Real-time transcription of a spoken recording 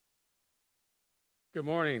Good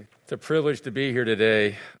morning. It's a privilege to be here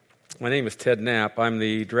today. My name is Ted Knapp. I'm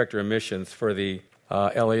the Director of Missions for the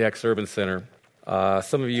LAX Urban Center.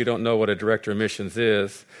 Some of you don't know what a Director of Missions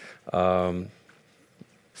is. Some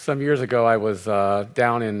years ago, I was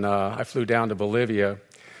I flew down to Bolivia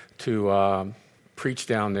to preach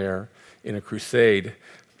down there in a crusade.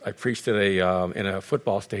 I preached at in a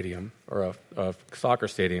football stadium or a soccer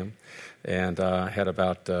stadium, and had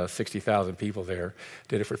about 60,000 people there.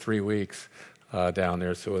 Did it for 3 weeks. Down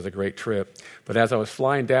there, so it was a great trip. But as I was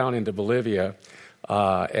flying down into Bolivia,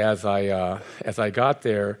 as I got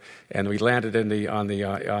there and we landed on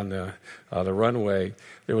the runway,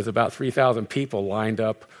 there was about 3,000 people lined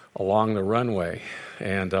up along the runway,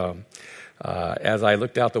 and as I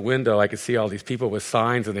looked out the window, I could see all these people with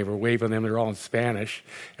signs, and they were waving them. They were all in Spanish,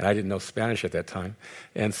 and I didn't know Spanish at that time.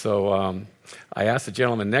 And so I asked the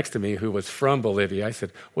gentleman next to me who was from Bolivia, I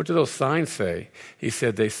said, "What do those signs say?" He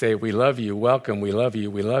said, "They say, 'We love you, welcome, we love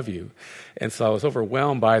you, we love you.'" And so I was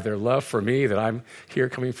overwhelmed by their love for me, that I'm here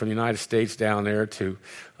coming from the United States down there to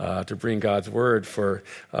bring God's word for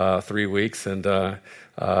 3 weeks. And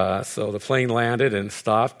so the plane landed and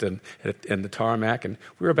stopped in the tarmac, and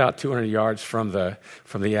we were about 200 yards from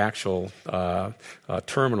the actual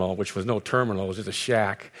terminal, which was no terminal; it was just a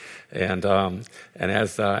shack. And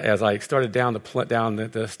as I started down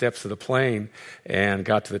the steps of the plane and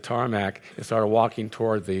got to the tarmac and started walking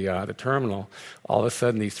toward the terminal, all of a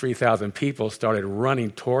sudden these 3,000 people started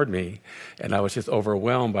running toward me, and I was just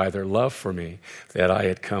overwhelmed by their love for me, that I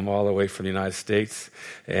had come all the way from the United States.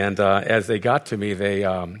 And as they got to me,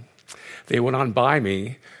 they went on by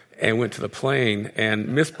me and went to the plane, and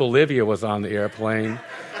Miss Bolivia was on the airplane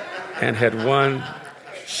and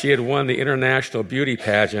she had won the International Beauty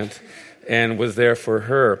Pageant and was there for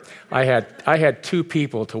her. I had 2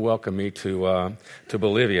 people to welcome me to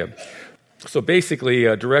Bolivia. So basically,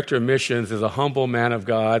 Director of Missions is a humble man of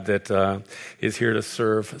God that is here to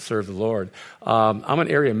serve the Lord. I'm an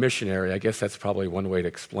area missionary. I guess that's probably one way to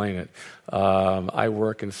explain it. I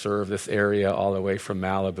work and serve this area all the way from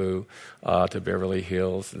Malibu to Beverly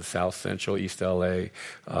Hills and South Central, East LA,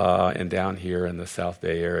 and down here in the South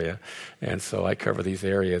Bay area. And so I cover these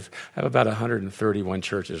areas. I have about 131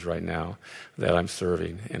 churches right now that I'm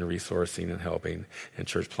serving and resourcing and helping, and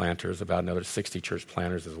church planters, about another 60 church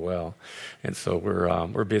planters as well. And so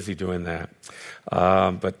we're busy doing that.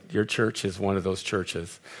 But your church is one of those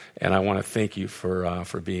churches, and I want to thank you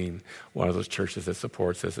for being one of those churches that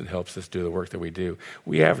supports us and helps us do the work that we do.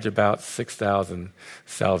 We average about 6,000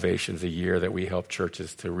 salvations a year that we help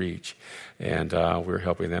churches to reach, and we're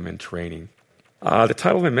helping them in training. The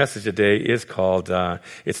title of my message today is called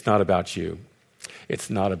 "It's Not About You." It's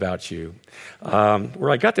not about you. Where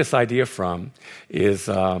I got this idea from is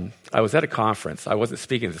I was at a conference. I wasn't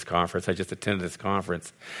speaking at this conference. I just attended this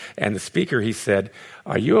conference. And the speaker, he said,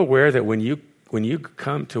 "Are you aware that when you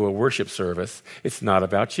come to a worship service, it's not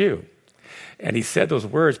about you?" And he said those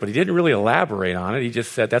words, but he didn't really elaborate on it. He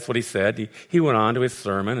just said, that's what he said. He went on to his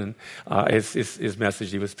sermon and his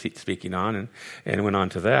message he was speaking on, and went on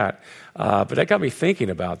to that. But that got me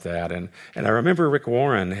thinking about that. And I remember Rick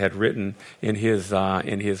Warren had written in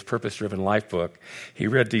his Purpose-Driven Life book, he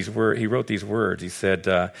wrote these words. He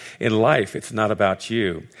said, "In life, it's not about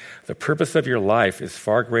you. The purpose of your life is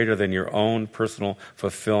far greater than your own personal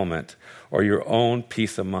fulfillment or your own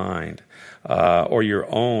peace of mind. Or your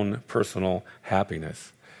own personal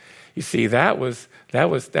happiness." You see, that was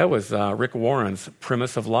Rick Warren's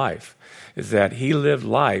premise of life, is that he lived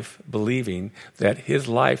life believing that his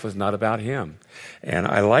life was not about him, and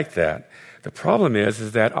I like that. The problem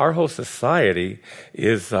is that our whole society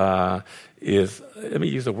is let me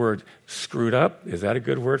use the word screwed up. Is that a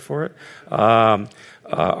good word for it?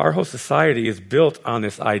 Our whole society is built on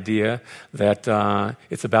this idea that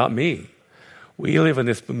it's about me. We live in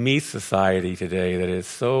this me society today that is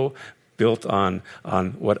so built on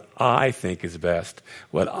what I think is best,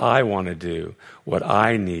 what I want to do, what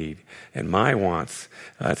I need, and my wants.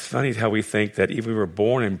 It's funny how we think that even we were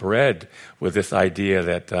born and bred with this idea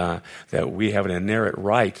that we have an inherent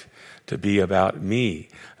right to be about me,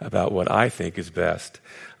 about what I think is best.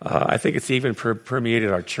 I think it's even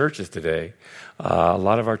permeated our churches today. A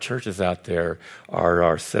lot of our churches out there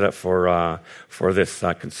are set up for this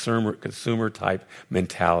consumer type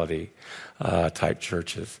mentality type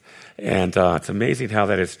churches, and it's amazing how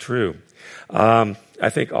that is true. I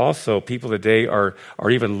think also people today are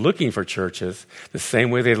even looking for churches the same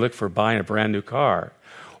way they look for buying a brand new car,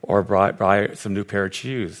 or buy some new pair of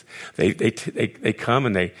shoes. They come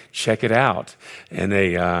and they check it out, and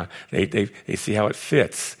they see how it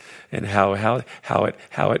fits, and how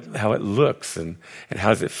it looks, and how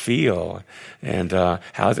does it feel, and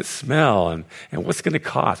how does it smell, and what's it going to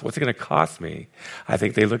cost? What's it going to cost me? I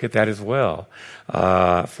think they look at that as well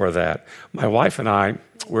for that. My wife and I,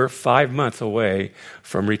 we're 5 months away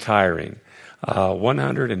from retiring.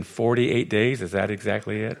 148 days, is that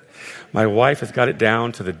exactly it? My wife has got it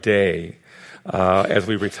down to the day as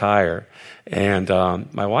we retire. And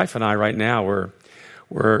my wife and I right now,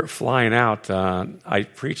 we're flying out. I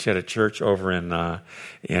preach at a church over in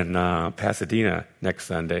Pasadena next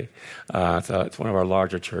Sunday. It's one of our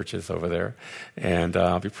larger churches over there, and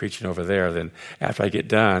I'll be preaching over there. Then after I get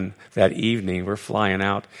done that evening, we're flying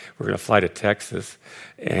out. We're going to fly to Texas,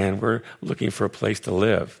 and we're looking for a place to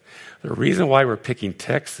live. The reason why we're picking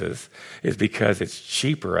Texas is because it's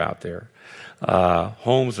cheaper out there.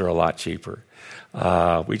 Homes are a lot cheaper.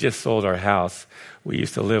 We just sold our house. We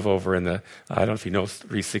used to live over in the, I don't know if you know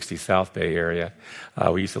 360 South Bay area.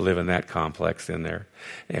 We used to live in that complex in there.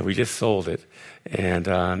 And we just sold it. And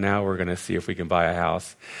now we're going to see if we can buy a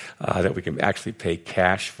house that we can actually pay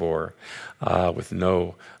cash for with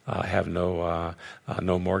no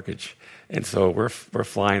mortgage. And so we're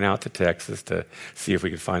flying out to Texas to see if we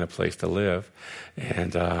can find a place to live.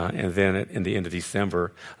 And then in the end of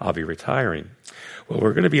December, I'll be retiring. Well,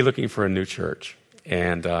 we're going to be looking for a new church.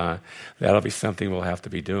 And that'll be something we'll have to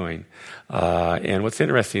be doing. And what's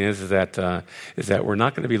interesting is that we're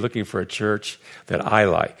not going to be looking for a church that I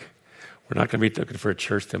like. We're not going to be looking for a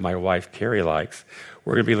church that my wife, Carrie, likes.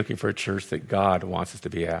 We're going to be looking for a church that God wants us to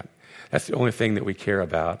be at. That's the only thing that we care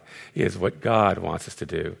about is what God wants us to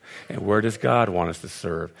do. And where does God want us to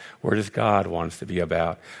serve? Where does God want us to be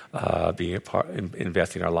about being a part,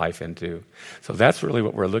 investing our life into? So that's really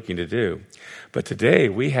what we're looking to do. But today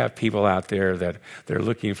we have people out there that they're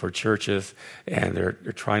looking for churches, and they're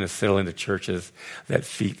trying to settle into churches that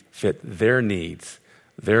fit their needs,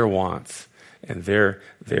 their wants, and their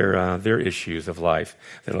issues of life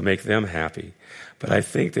that'll make them happy. But I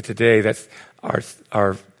think that today that's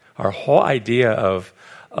our whole idea of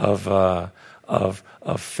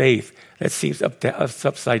faith that seems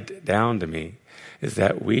upside down to me is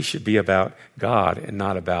that we should be about God and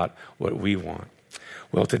not about what we want.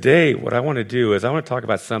 Well, today what I want to do is I want to talk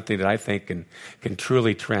about something that I think can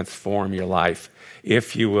truly transform your life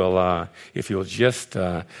if you will just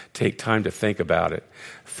take time to think about it.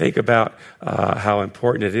 Think about how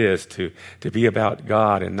important it is to be about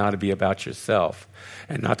God and not to be about yourself,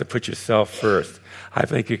 and not to put yourself first. I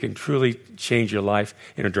think it can truly change your life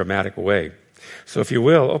in a dramatic way. So if you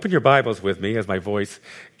will, open your Bibles with me as my voice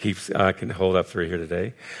can hold up through here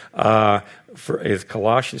today. Is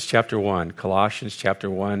Colossians chapter 1. Colossians chapter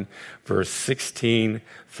 1, verse 16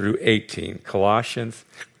 through 18. Colossians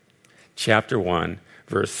chapter 1,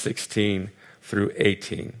 verse 16 through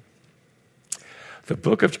 18. The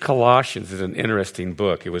book of Colossians is an interesting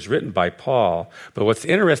book. It was written by Paul, but what's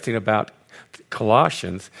interesting about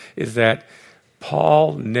Colossians is that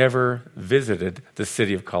Paul never visited the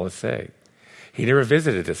city of Colossae. He never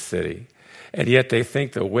visited this city. And yet they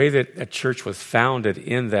think the way that a church was founded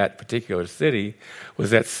in that particular city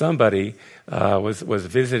was that somebody was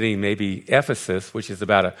visiting maybe Ephesus, which is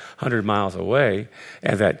about 100 miles away,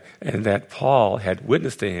 and that Paul had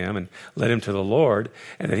witnessed to him and led him to the Lord,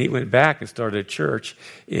 and then he went back and started a church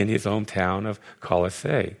in his hometown of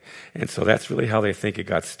Colossae. And so that's really how they think it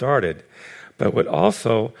got started. But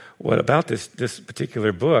what about this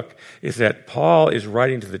particular book is that Paul is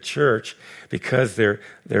writing to the church because they're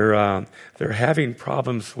having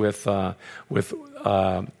problems with the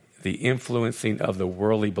influencing of the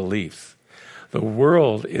worldly beliefs. The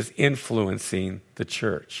world is influencing the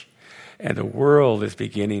church, and the world is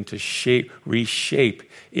beginning to reshape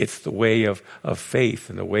the way of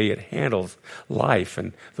faith and the way it handles life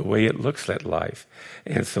and the way it looks at life.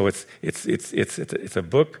 And so it's a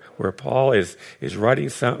book where Paul is writing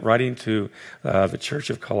to the church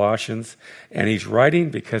of Colossians, and he's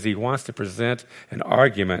writing because he wants to present an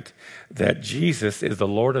argument that Jesus is the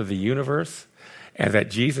Lord of the universe, and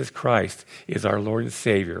that Jesus Christ is our Lord and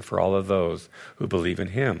Savior for all of those who believe in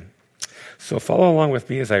him. So follow along with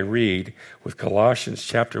me as I read with Colossians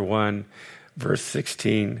chapter 1, verse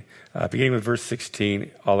 16, beginning with verse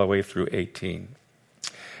 16 all the way through 18.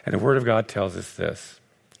 And the Word of God tells us this: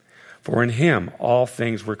 For in him all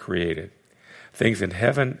things were created, things in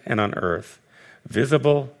heaven and on earth,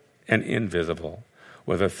 visible and invisible,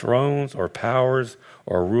 whether thrones or powers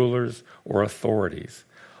or rulers or authorities.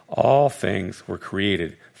 All things were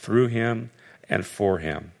created through him and for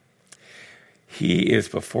him. He is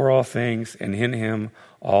before all things, and in him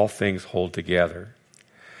all things hold together.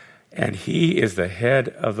 And he is the head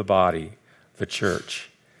of the body, the church.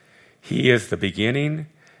 He is the beginning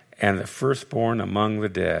and the firstborn among the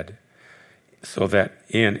dead, so that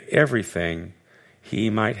in everything he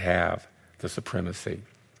might have the supremacy.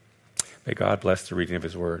 May God bless the reading of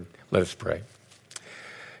his word. Let us pray.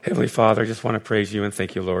 Heavenly Father, I just want to praise you and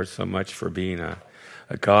thank you, Lord, so much for being a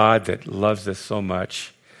God that loves us so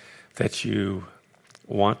much that you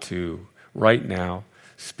want to, right now,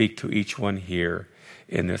 speak to each one here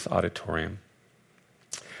in this auditorium.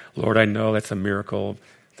 Lord, I know that's a miracle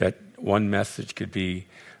that one message could be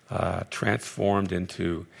transformed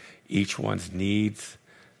into each one's needs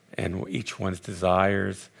and each one's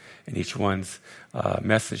desires and each one's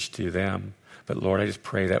message to them. But Lord, I just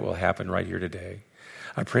pray that will happen right here today.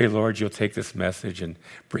 I pray, Lord, you'll take this message and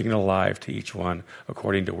bring it alive to each one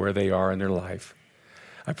according to where they are in their life.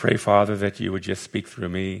 I pray, Father, that you would just speak through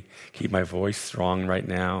me, keep my voice strong right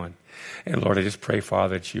now. And Lord, I just pray,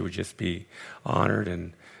 Father, that you would just be honored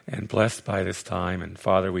and blessed by this time. And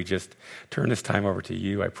Father, we just turn this time over to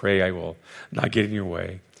you. I pray I will not get in your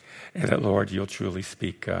way. And that, Lord, you'll truly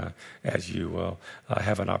speak as you will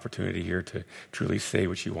have an opportunity here to truly say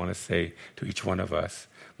what you want to say to each one of us,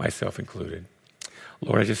 myself included.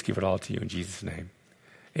 Lord, I just give it all to you in Jesus' name.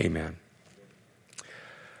 Amen.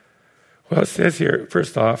 Well, it says here,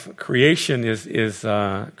 first off, creation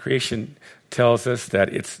creation tells us that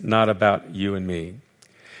it's not about you and me.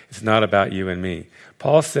 It's not about you and me.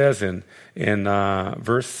 Paul says in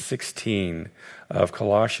verse 16 of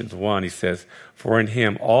Colossians 1, he says, "For in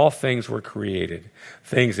him all things were created,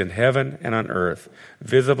 things in heaven and on earth,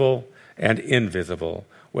 visible and invisible,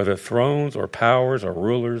 whether thrones or powers or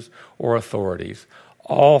rulers or authorities.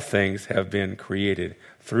 All things have been created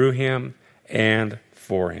through him and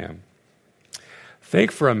for him."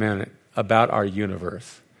 Think for a minute about our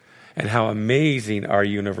universe and how amazing our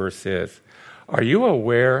universe is. Are you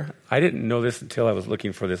aware, I didn't know this until I was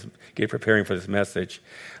looking for this, preparing for this message,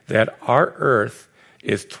 that our Earth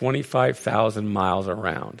is 25,000 miles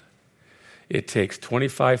around. It takes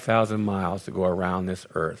 25,000 miles to go around this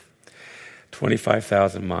Earth.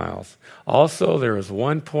 25,000 miles. Also, there is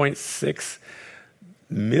 1.6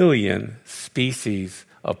 million species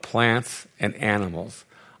of plants and animals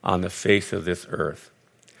on the face of this earth.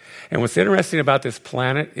 And what's interesting about this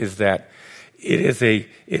planet is that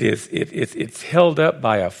it's held up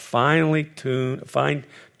by a fine-tuned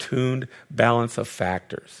balance of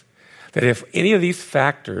factors. That if any of these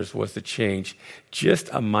factors was to change just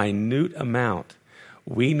a minute amount,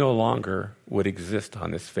 we no longer would exist on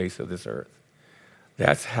this face of this earth.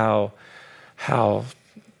 That's how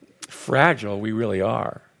fragile we really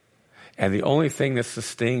are. And the only thing that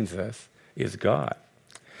sustains us is God.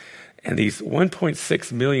 And these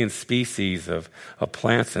 1.6 million species of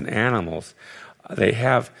plants and animals, they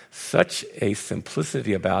have such a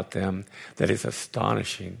simplicity about them that is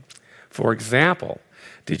astonishing. For example,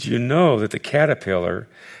 did you know that the caterpillar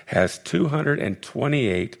has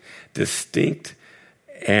 228 distinct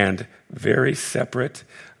and very separate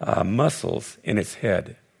muscles in its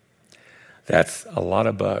head? That's a lot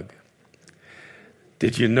of bug.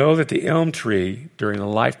 Did you know that the elm tree, during the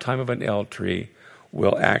lifetime of an elm tree,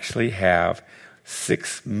 will actually have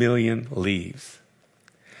 6 million leaves?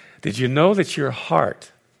 Did you know that your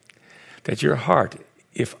heart,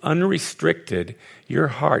 if unrestricted, your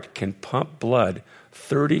heart can pump blood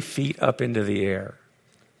 30 feet up into the air?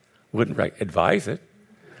 Wouldn't advise it,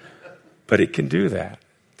 but it can do that.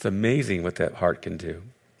 It's amazing what that heart can do.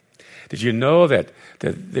 Did you know that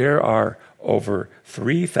there are over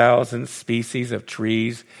 3,000 species of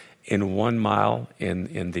trees in 1 mile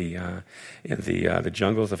in the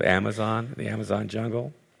jungles of Amazon, the Amazon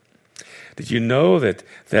jungle? Did you know that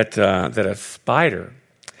a spider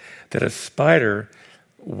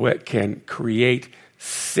can create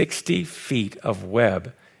 60 feet of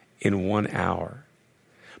web in 1 hour?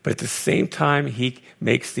 But at the same time he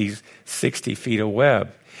makes these 60 feet of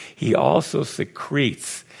web, he also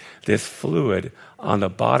secretes this fluid on the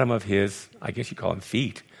bottom of his, I guess you call them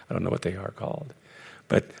feet. I don't know what they are called.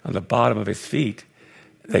 But on the bottom of his feet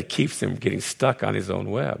that keeps him getting stuck on his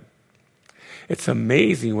own web. It's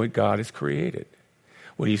amazing what God has created.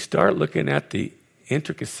 When you start looking at the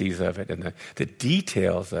intricacies of it and the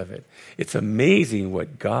details of it, it's amazing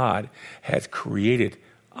what God has created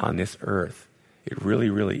on this earth. It really,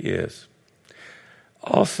 really is.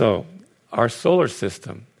 Also, our solar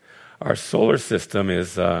system. Our solar system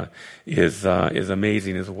is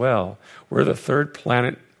amazing as well. We're the third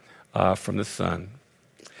planet from the sun.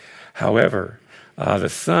 However, the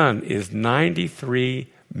sun is 93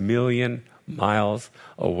 million miles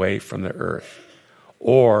away from the Earth,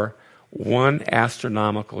 or 1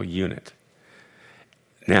 astronomical unit.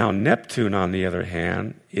 Now, Neptune, on the other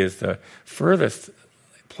hand, is the furthest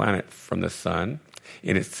planet from the sun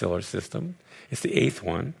in its solar system. It's the 8th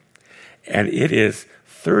one, and it is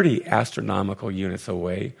 30 astronomical units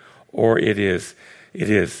away, or it is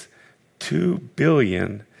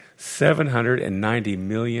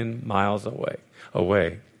 2,790,000,000 miles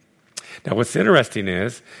away. Now, what's interesting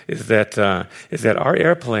is that our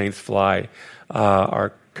airplanes fly,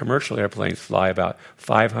 our commercial airplanes fly about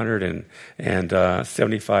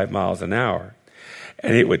 575 miles an hour,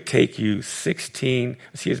 and it would take you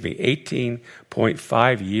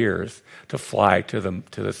 18.5 years to fly to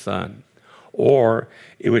the sun, or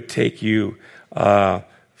it would take you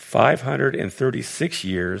 536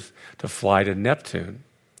 years to fly to Neptune.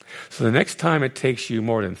 So the next time it takes you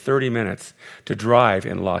more than 30 minutes to drive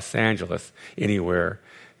in Los Angeles, anywhere,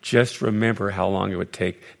 just remember how long it would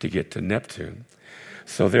take to get to Neptune.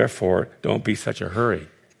 So therefore, don't be such a hurry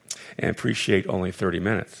and appreciate only 30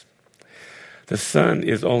 minutes. The sun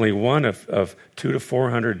is only one of 200 to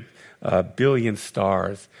 400 billion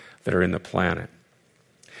stars that are in the planet.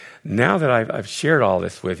 Now that I've shared all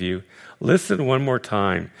this with you, listen one more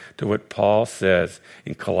time to what Paul says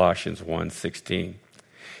in Colossians 1:16.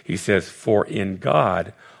 He says, "For in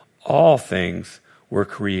God all things were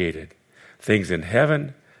created, things in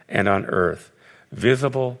heaven and on earth,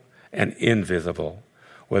 visible and invisible,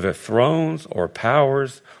 whether thrones or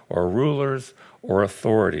powers or rulers or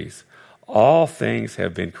authorities. All things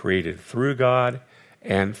have been created through God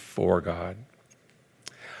and for God."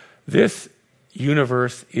 This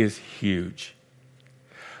universe is huge,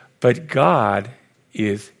 but God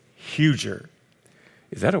is huger.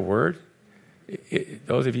 Is that a word?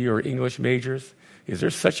 Those of you who are English majors, is there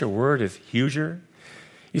such a word as huger?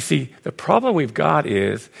 You see, the problem we've got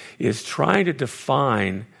is trying to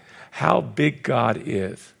define how big God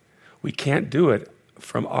is. We can't do it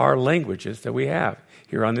from our languages that we have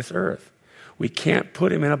here on this earth. We can't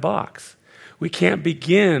put him in a box. We can't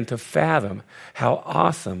begin to fathom how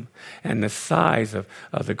awesome and the size of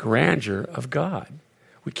the grandeur of God.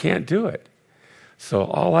 We can't do it. So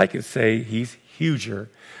all I can say, he's huger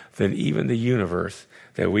than even the universe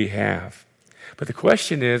that we have. But the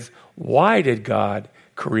question is, why did God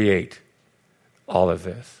create all of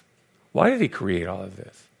this? Why did he create all of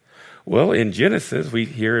this? Well, in Genesis, we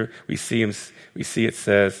see it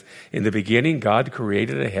says, "In the beginning, God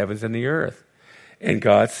created the heavens and the earth. And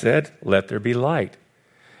God said, 'Let there be light.'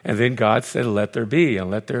 And then God said, 'Let there be,'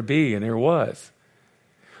 and let there be, and there was."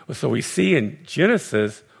 So we see in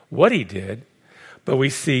Genesis what he did, but we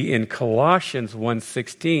see in Colossians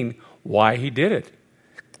 1:16 why he did it.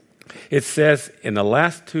 It says in the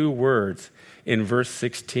last two words in verse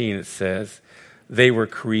 16, it says, "They were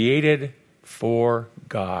created for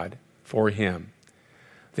God," for him.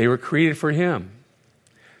 They were created for him.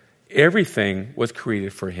 Everything was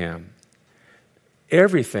created for him.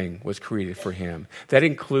 Everything was created for him. That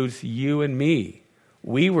includes you and me.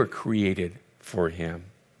 We were created for him.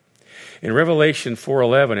 In Revelation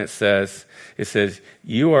 4:11 it says,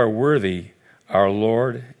 "You are worthy, our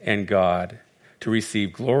Lord and God, to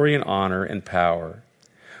receive glory and honor and power.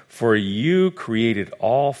 For you created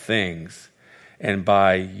all things, and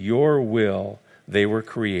by your will they were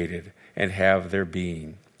created and have their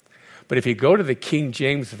being." But if you go to the King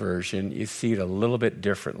James Version, you see it a little bit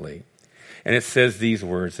differently. And it says these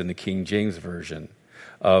words in the King James Version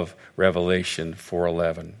of Revelation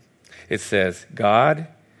 4:11. It says, "God,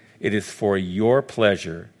 it is for your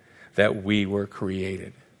pleasure that we were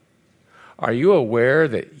created." Are you aware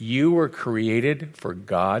that you were created for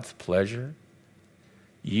God's pleasure?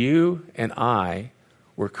 You and I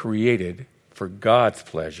were created for God's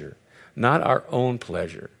pleasure, not our own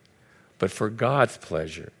pleasure, but for God's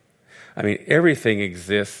pleasure. I mean, everything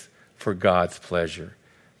exists for God's pleasure.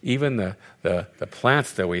 Even the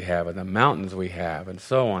plants that we have and the mountains we have and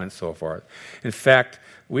so on and so forth. In fact,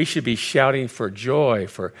 we should be shouting for joy,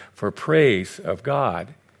 for praise of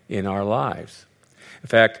God in our lives. In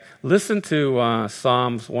fact, listen to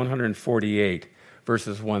Psalms 148,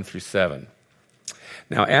 verses 1 through 7.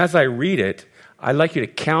 Now, as I read it, I'd like you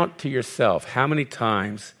to count to yourself how many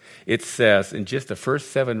times it says in just the first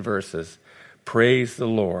 7 verses, "Praise the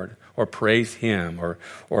Lord," or "praise him,"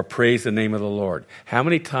 or "praise the name of the Lord." How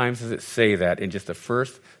many times does it say that in just the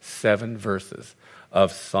first 7 verses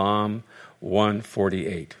of Psalm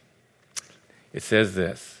 148? It says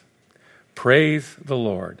this, "Praise the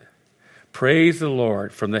Lord. Praise the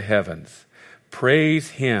Lord from the heavens.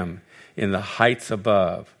 Praise him in the heights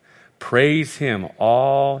above. Praise him,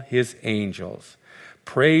 all his angels.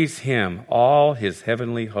 Praise him, all his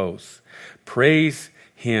heavenly hosts. Praise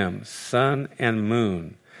him, sun and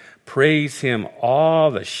moon. Praise him,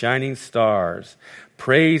 all the shining stars.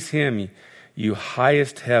 Praise him, you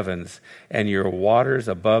highest heavens, and your waters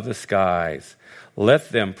above the skies. Let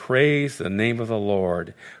them praise the name of the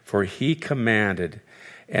Lord, for he commanded,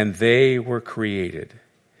 and they were created.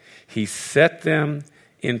 He set them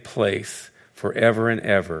in place forever and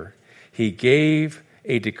ever. He gave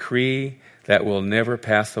a decree that will never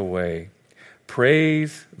pass away.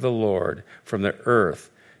 Praise the Lord from the earth,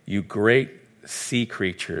 you great sea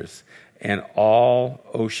creatures and all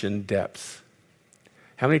ocean depths.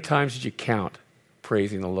 How many times did you count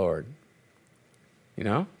praising the Lord? You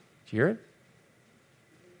know? Did you hear it?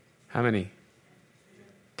 How many?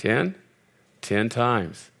 10? 10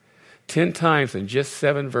 times. 10 times in just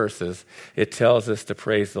 7 verses, it tells us to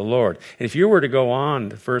praise the Lord. And if you were to go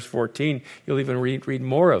on to verse 14, you'll even read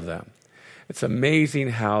more of them. It's amazing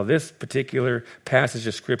how this particular passage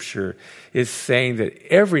of Scripture is saying that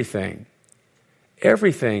everything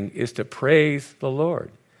is to praise the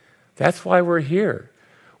Lord. That's why we're here.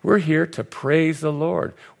 We're here to praise the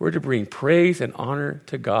Lord. We're to bring praise and honor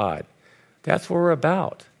to God. That's what we're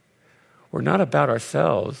about. We're not about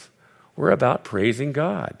ourselves. We're about praising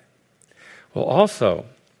God. Well, also,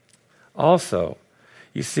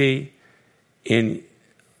 you see, in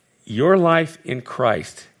your life in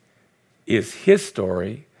Christ is his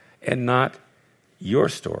story and not your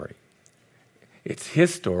story. It's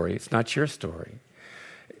his story. It's not your story.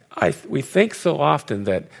 We think so often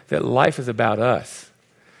that life is about us,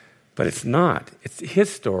 but it's not. It's his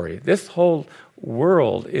story. This whole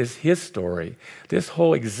world is his story. This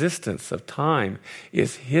whole existence of time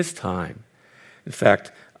is his time. In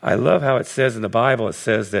fact, I love how it says in the Bible, it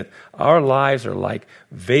says that our lives are like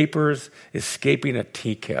vapors escaping a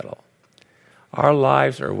tea kettle. Our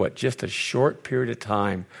lives are just a short period of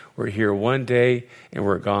time. We're here one day and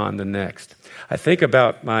we're gone the next. I think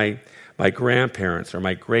about my grandparents or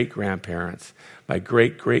my great-grandparents, my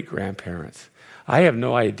great-great-grandparents. I have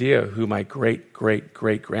no idea who my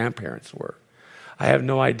great-great-great-grandparents were. I have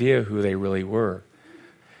no idea who they really were.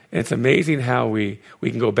 And it's amazing how we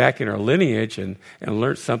can go back in our lineage and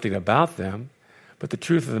learn something about them. But the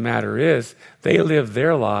truth of the matter is, they lived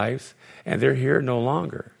their lives and they're here no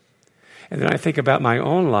longer. And then I think about my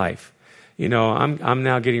own life. You know, I'm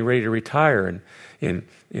now getting ready to retire in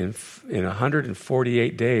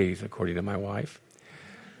 148 days, according to my wife.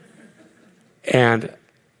 And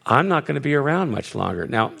I'm not going to be around much longer.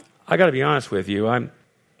 Now, I got to be honest with you.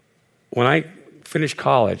 When I finished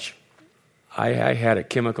college, I had a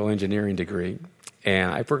chemical engineering degree,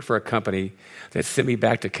 and I worked for a company that sent me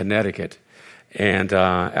back to Connecticut, and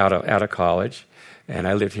out of college. And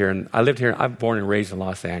I lived here. I'm born and raised in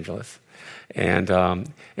Los Angeles, and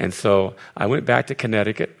so I went back to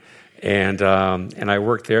Connecticut, and I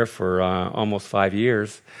worked there for almost 5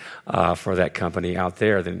 years for that company out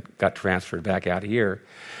there. Then got transferred back out here.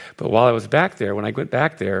 But while I was back there, when I went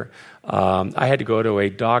back there, I had to go to a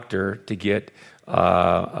doctor to get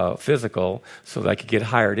a physical so that I could get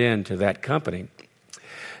hired into that company.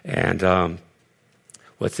 And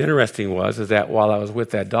what's interesting is that while I was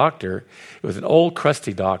with that doctor, it was an old,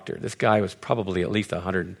 crusty doctor. This guy was probably at least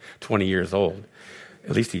 120 years old.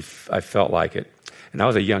 At least I felt like it. And I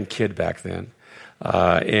was a young kid back then.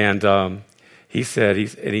 He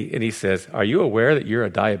says, "Are you aware that you're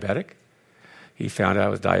a diabetic?" He found out I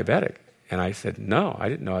was diabetic. And I said, "No, I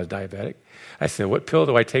didn't know I was diabetic." I said, "What pill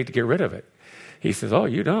do I take to get rid of it?" He says, "Oh,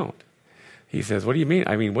 you don't." He says, "What do you mean?"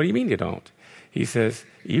 "What do you mean you don't?" He says,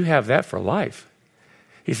 "You have that for life."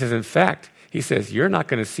 He says, "In fact," he says, "you're not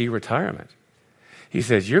going to see retirement." He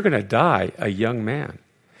says, "You're going to die a young man."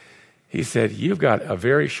 He said, "You've got a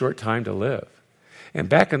very short time to live." And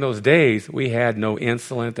back in those days, we had no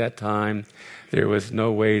insulin at that time. There was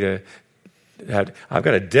no way to I've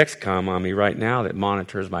got a Dexcom on me right now that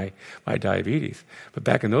monitors my diabetes. But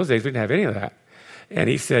back in those days, we didn't have any of that. And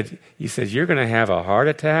he said, "You're going to have a heart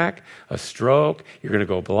attack, a stroke, you're going to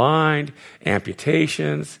go blind,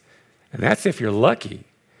 amputations, and that's if you're lucky."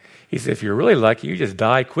 He said, "If you're really lucky, you just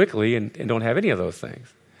die quickly and don't have any of those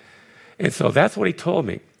things." And so that's what he told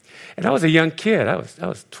me. And I was a young kid. I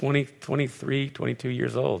was 20, 23, 22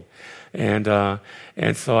 years old. And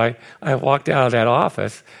so I walked out of that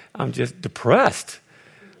office. I'm just depressed.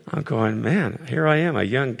 I'm going, man, here I am, a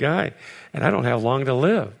young guy, and I don't have long to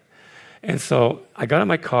live. And so I got in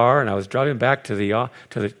my car and I was driving back to the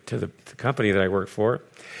company that I worked for.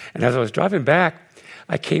 And as I was driving back,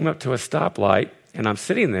 I came up to a stoplight and I'm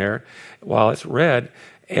sitting there while it's red,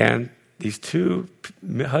 and these two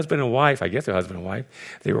husband and wife, I guess they're husband and wife,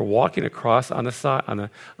 they were walking across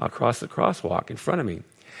across the crosswalk in front of me,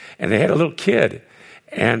 and they had a little kid,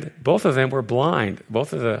 And both of them were blind.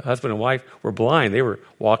 Both of the husband and wife were blind. They were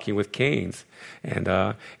walking with canes, and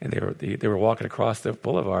they were walking across the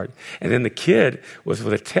boulevard. And then the kid was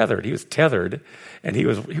with a tethered. He was tethered, and he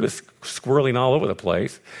was squirreling all over the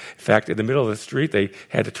place. In fact, in the middle of the street, they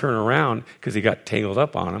had to turn around because he got tangled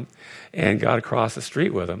up on him, and got across the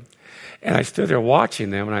street with him. And I stood there watching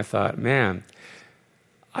them, and I thought, man,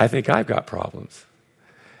 I think I've got problems.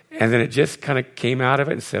 And then it just kind of came out of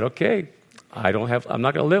it and said, okay, I'm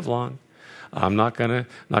not going to live long. I'm not going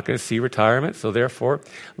to see retirement, so therefore,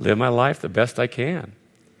 live my life the best I can.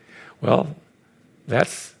 Well,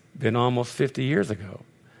 that's been almost 50 years ago.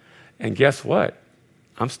 And guess what?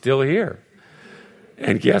 I'm still here.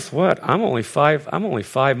 And guess what? I'm only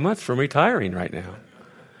 5 months from retiring right now.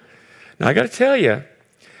 Now, I got to tell you,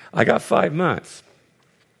 I got 5 months.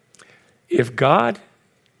 If God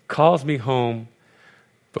calls me home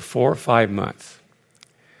before 5 months,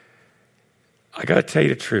 I got to tell you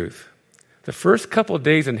the truth. The first couple of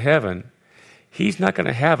days in heaven, he's not going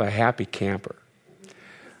to have a happy camper.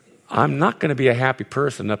 I'm not going to be a happy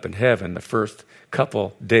person up in heaven the first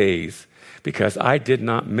couple days because I did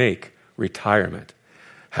not make retirement.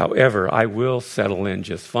 However, I will settle in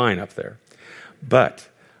just fine up there. But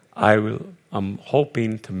I'm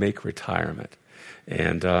hoping to make retirement.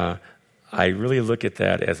 And I really look at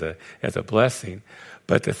that as a blessing.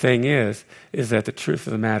 But the thing is that the truth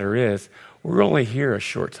of the matter is, we're only here a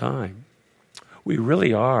short time. We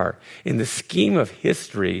really are. In the scheme of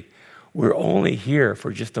history, we're only here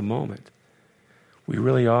for just a moment. We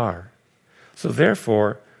really are. So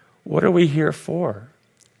therefore, what are we here for?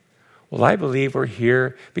 Well, I believe we're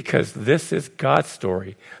here because this is God's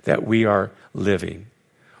story that we are living.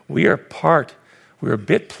 We're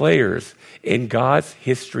bit players in God's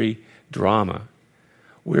history drama.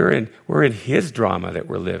 We're in His drama that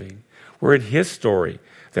we're living. We're in His story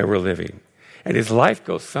that we're living. And His life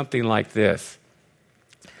goes something like this.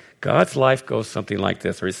 God's life goes something like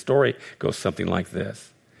this, or His story goes something like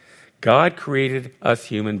this. God created us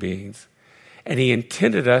human beings, and He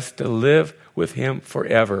intended us to live with Him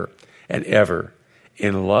forever and ever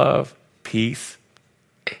in love, peace,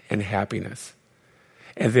 and happiness.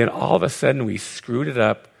 And then all of a sudden we screwed it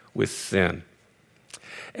up with sin.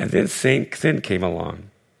 And then sin came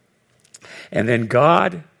along. And then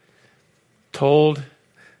God told,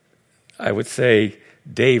 I would say,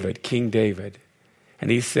 King David, and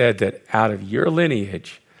He said that out of your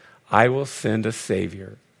lineage, I will send a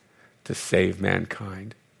Savior to save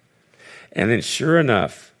mankind. And then sure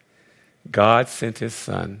enough, God sent His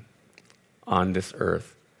Son on this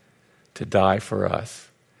earth to die for us.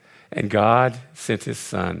 And God sent His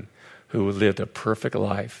Son who lived a perfect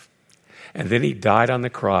life. And then He died on the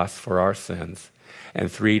cross for our sins.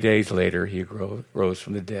 And 3 days later, He rose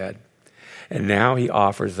from the dead. And now He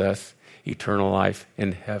offers us eternal life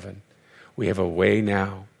in heaven. We have a way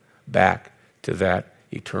now back to that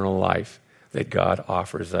eternal life that God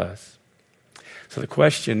offers us. So the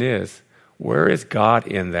question is, where is God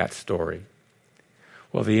in that story?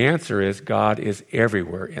 Well, the answer is God is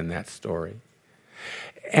everywhere in that story.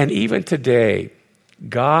 And even today,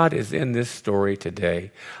 God is in this story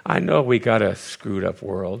today. I know we got a screwed up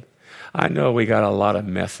world. I know we got a lot of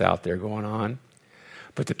mess out there going on.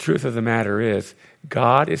 But the truth of the matter is,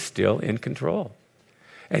 God is still in control.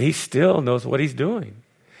 And He still knows what He's doing.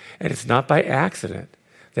 And it's not by accident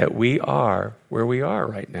that we are where we are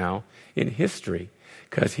right now in history,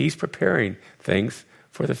 because He's preparing things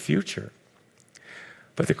for the future.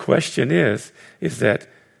 But the question is that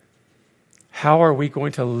how are we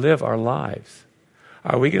going to live our lives?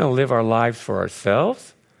 Are we going to live our lives for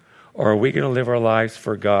ourselves, or are we going to live our lives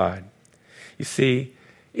for God? You see,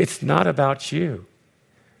 it's not about you.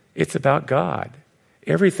 It's about God.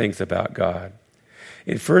 Everything's about God.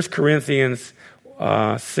 In 1 Corinthians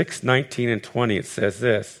 6:19 and 20, it says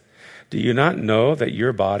this, "Do you not know that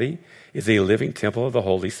your body is a living temple of the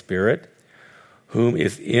Holy Spirit, whom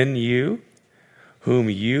is in you, whom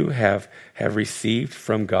you have received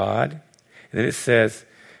from God?" And then it says,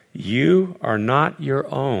 "You are not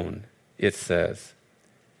your own," it says.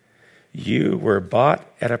 "You were bought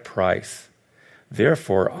at a price.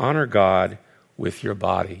 Therefore, honor God with your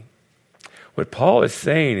body." What Paul is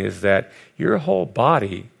saying is that your whole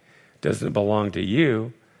body doesn't belong to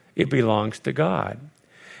you. It belongs to God.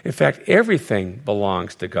 In fact, everything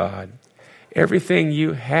belongs to God. Everything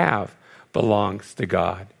you have belongs to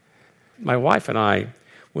God. My wife and I,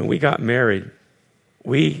 when we got married,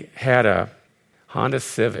 we had a Honda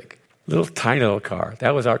Civic, tiny little car.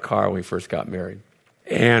 That was our car when we first got married.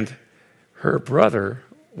 And her brother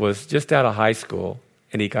was just out of high school,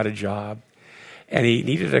 and he got a job. And he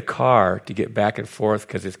needed a car to get back and forth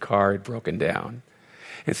because his car had broken down.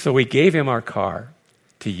 And so we gave him our car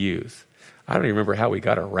to use. I don't even remember how we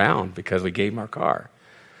got around because we gave him our car.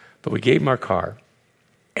 But we gave him our car.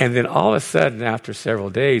 And then all of a sudden, after several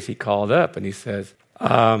days, he called up and he says,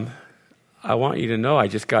 I want you to know I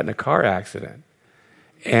just got in a car accident.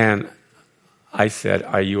 And I said,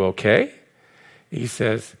 are you okay? He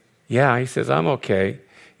says, yeah. He says, I'm okay.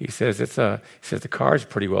 He says, the car's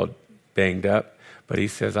pretty well banged up, but he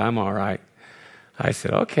says, I'm all right. I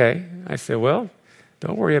said, okay. I said, well,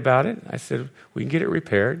 don't worry about it. I said, we can get it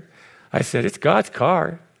repaired. I said, it's God's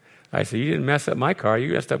car. I said, you didn't mess up my car.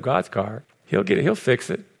 You messed up God's car. He'll get it. He'll fix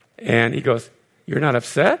it. And he goes, you're not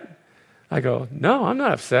upset? I go, no, I'm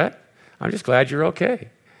not upset. I'm just glad you're okay.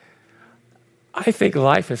 I think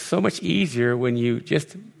life is so much easier when you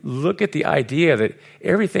just look at the idea that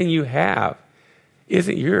everything you have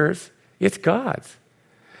isn't yours, it's God's.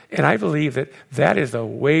 And I believe that that is the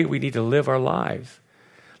way we need to live our lives.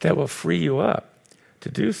 That will free you up to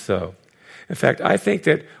do so. In fact, I think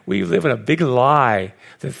that we live in a big lie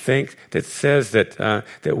that says that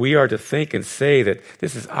we are to think and say that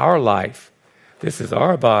this is our life, this is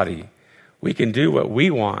our body, we can do what we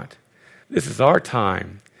want, this is our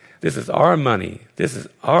time, this is our money, this is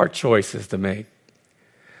our choices to make.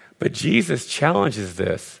 But Jesus challenges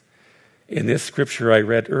this. In this scripture I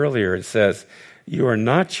read earlier, it says, you are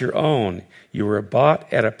not your own, you were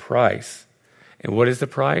bought at a price. And what is the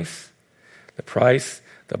price? The price,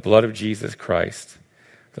 the blood of Jesus Christ,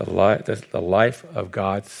 the life of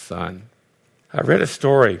God's Son. I read a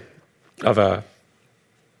story of a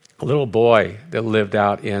little boy that lived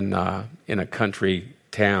out in a country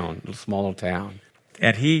town, a small little town.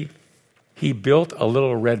 And he built a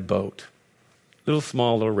little red boat,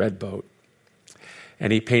 small little red boat.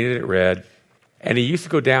 And he painted it red. And he used to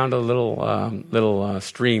go down to a little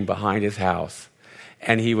stream behind his house.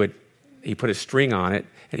 And he put a string on it,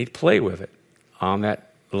 and he'd play with it on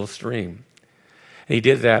that little stream. And he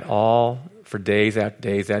did that all for days after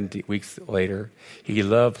days and weeks later. He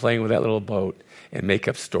loved playing with that little boat and make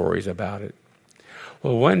up stories about it.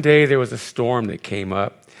 Well, one day there was a storm that came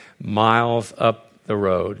up miles up the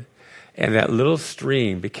road, and that little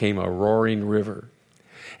stream became a roaring river.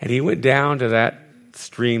 And he went down to that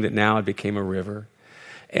stream that now became a river,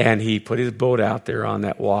 and he put his boat out there on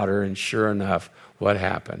that water, and sure enough, what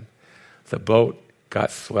happened? The boat got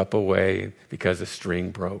swept away because the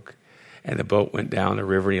string broke, and the boat went down the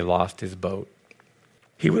river, and he lost his boat.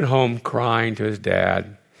 He went home crying to his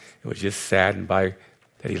dad. He was just saddened by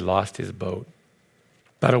that he lost his boat.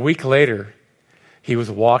 About a week later, he was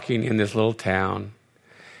walking in this little town,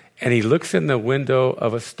 and he looks in the window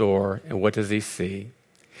of a store, and what does he see?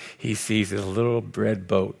 He sees his little red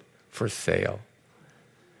boat for sale.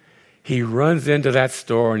 He runs into that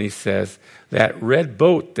store and he says, that red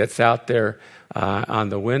boat that's out there at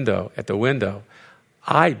the window,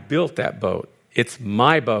 I built that boat. It's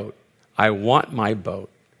my boat. I want my boat.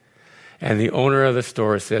 And the owner of the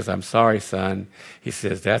store says, I'm sorry, son. He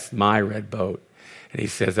says, that's my red boat. And he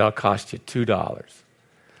says, that'll cost you $2.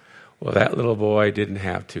 Well, that little boy didn't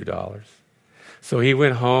have $2. So he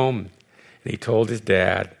went home and he told his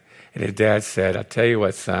dad, and his dad said, I'll tell you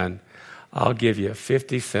what, son, I'll give you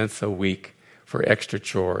 50 cents a week for extra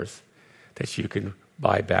chores that you can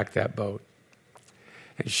buy back that boat.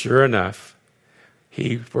 And sure enough,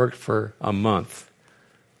 he worked for a month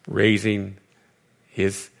raising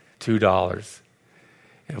his $2.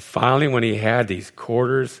 And finally, when he had these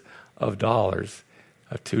quarters of dollars,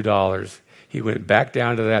 of $2, he went back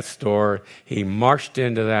down to that store, he marched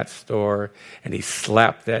into that store, and he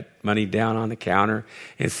slapped that money down on the counter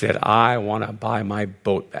and said, I want to buy my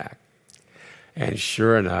boat back. And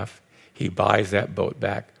sure enough, he buys that boat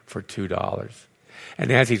back for $2.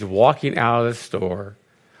 And as he's walking out of the store,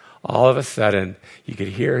 all of a sudden, you could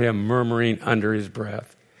hear him murmuring under his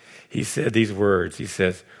breath. He said these words. He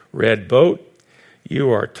says, red boat, you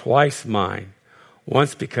are twice mine,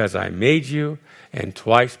 once because I made you, and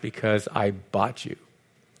twice because I bought you.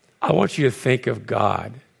 I want you to think of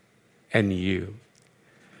God and you.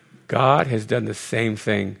 God has done the same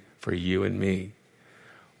thing for you and me.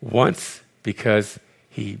 Once because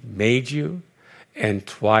he made you, and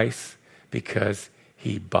twice because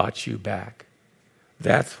he bought you back.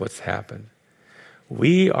 That's what's happened.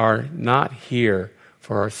 We are not here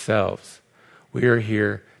for ourselves. We are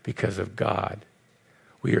here because of God.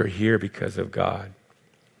 We are here because of God.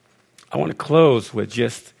 I want to close with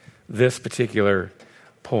just this particular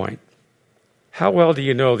point. How well do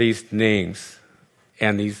you know these names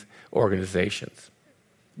and these organizations?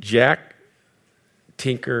 Jack,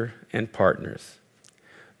 Tinker, and Partners.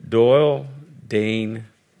 Doyle, Dane,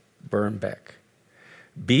 Bernbeck.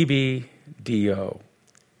 BBDO.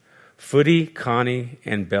 Footy, Connie,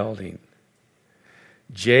 and Belding.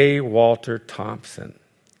 J. Walter Thompson.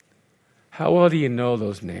 How well do you know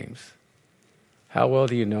those names? How well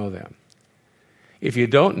do you know them? If you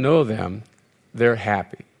don't know them, they're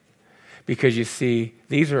happy. Because you see,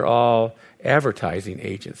 these are all advertising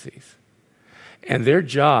agencies. And their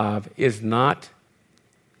job is not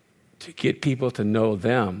to get people to know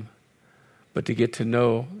them, but to get to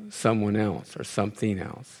know someone else or something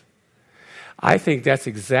else. I think that's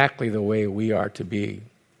exactly the way we are to be.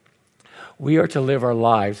 We are to live our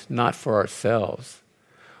lives not for ourselves.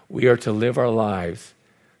 We are to live our lives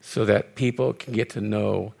so that people can get to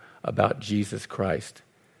know about Jesus Christ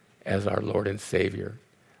as our Lord and Savior.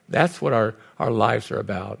 That's what our lives are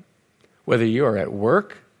about. Whether you're at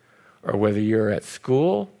work, or whether you're at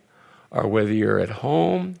school, or whether you're at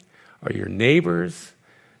home, or your neighbors,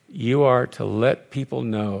 you are to let people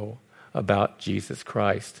know about Jesus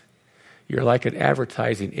Christ. You're like an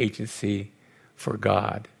advertising agency for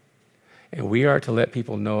God. And we are to let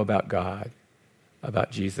people know about God,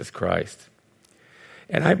 about Jesus Christ.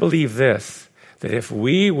 And I believe this, that if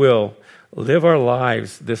we will live our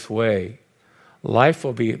lives this way, life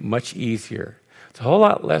will be much easier. It's a whole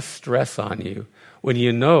lot less stress on you when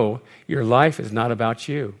you know your life is not about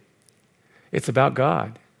you. It's about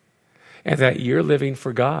God. And that you're living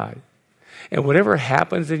for God. And whatever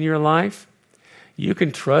happens in your life, you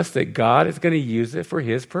can trust that God is going to use it for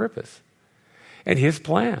His purpose and His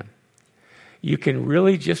plan. You can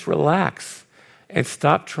really just relax and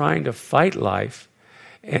stop trying to fight life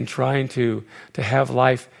and trying to have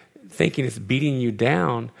life thinking it's beating you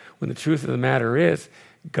down, when the truth of the matter is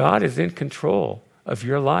God is in control of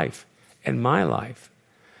your life and my life.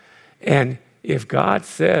 And if God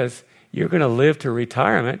says you're going to live to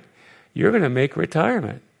retirement, you're going to make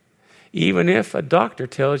retirement. Even if a doctor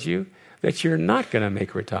tells you that you're not going to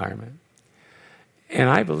make retirement. And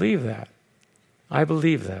I believe that. I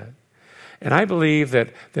believe that. And I believe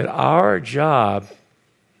that our job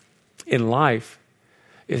in life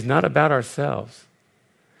is not about ourselves.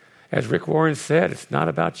 As Rick Warren said, it's not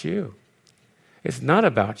about you. It's not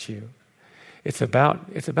about you. It's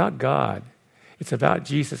about God. It's about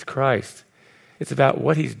Jesus Christ. It's about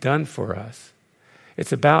what He's done for us.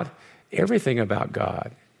 It's about everything about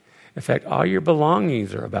God. In fact, all your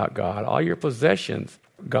belongings are about God. All your possessions,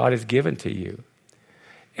 God has given to you.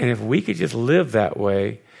 And if we could just live that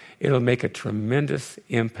way, it'll make a tremendous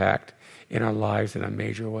impact in our lives in a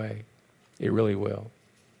major way. It really will.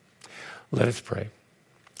 Let us pray.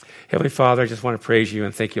 Heavenly Father, I just want to praise You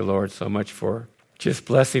and thank You, Lord, so much for just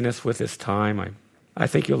blessing us with this time. I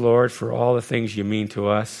thank You, Lord, for all the things You mean to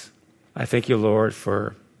us. I thank You, Lord,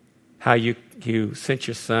 for how you sent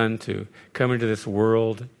Your Son to come into this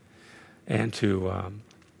world and to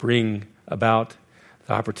bring about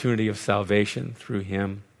the opportunity of salvation through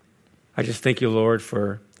Him. I just thank You, Lord,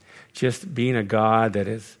 for just being a God that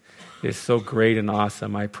is so great and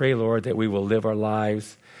awesome. I pray, Lord, that we will live our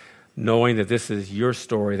lives knowing that this is Your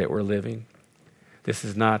story that we're living. This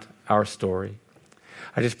is not our story.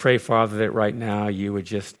 I just pray, Father, that right now You would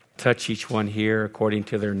just touch each one here according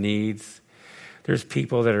to their needs. There's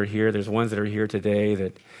people that are here. There's ones that are here today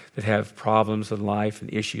that have problems in life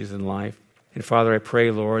and issues in life. And Father, I pray,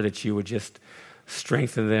 Lord, that You would just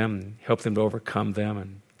strengthen them and help them to overcome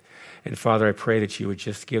them. And Father, I pray that You would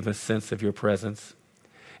just give them a sense of Your presence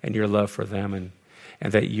and Your love for them, and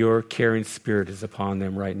that Your caring spirit is upon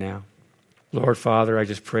them right now. Lord, Father, I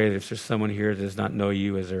just pray that if there's someone here that does not know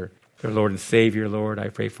You as their Lord and Savior, Lord, I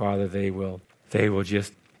pray, Father, they will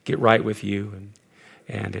just get right with You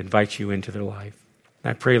and invite You into their life.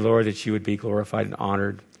 And I pray, Lord, that You would be glorified and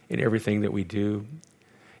honored in everything that we do,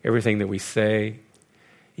 everything that we say,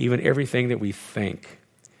 even everything that we think,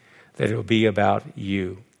 that it will be about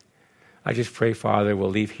You. I just pray, Father, we'll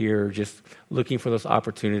leave here just looking for those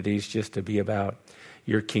opportunities just to be about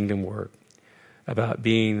Your kingdom work, about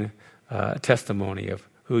being a testimony of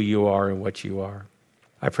who You are and what You are.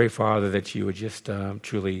 I pray, Father, that You would just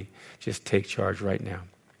truly just take charge right now.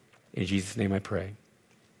 In Jesus' name I pray.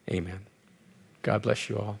 Amen. God bless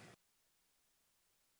you all.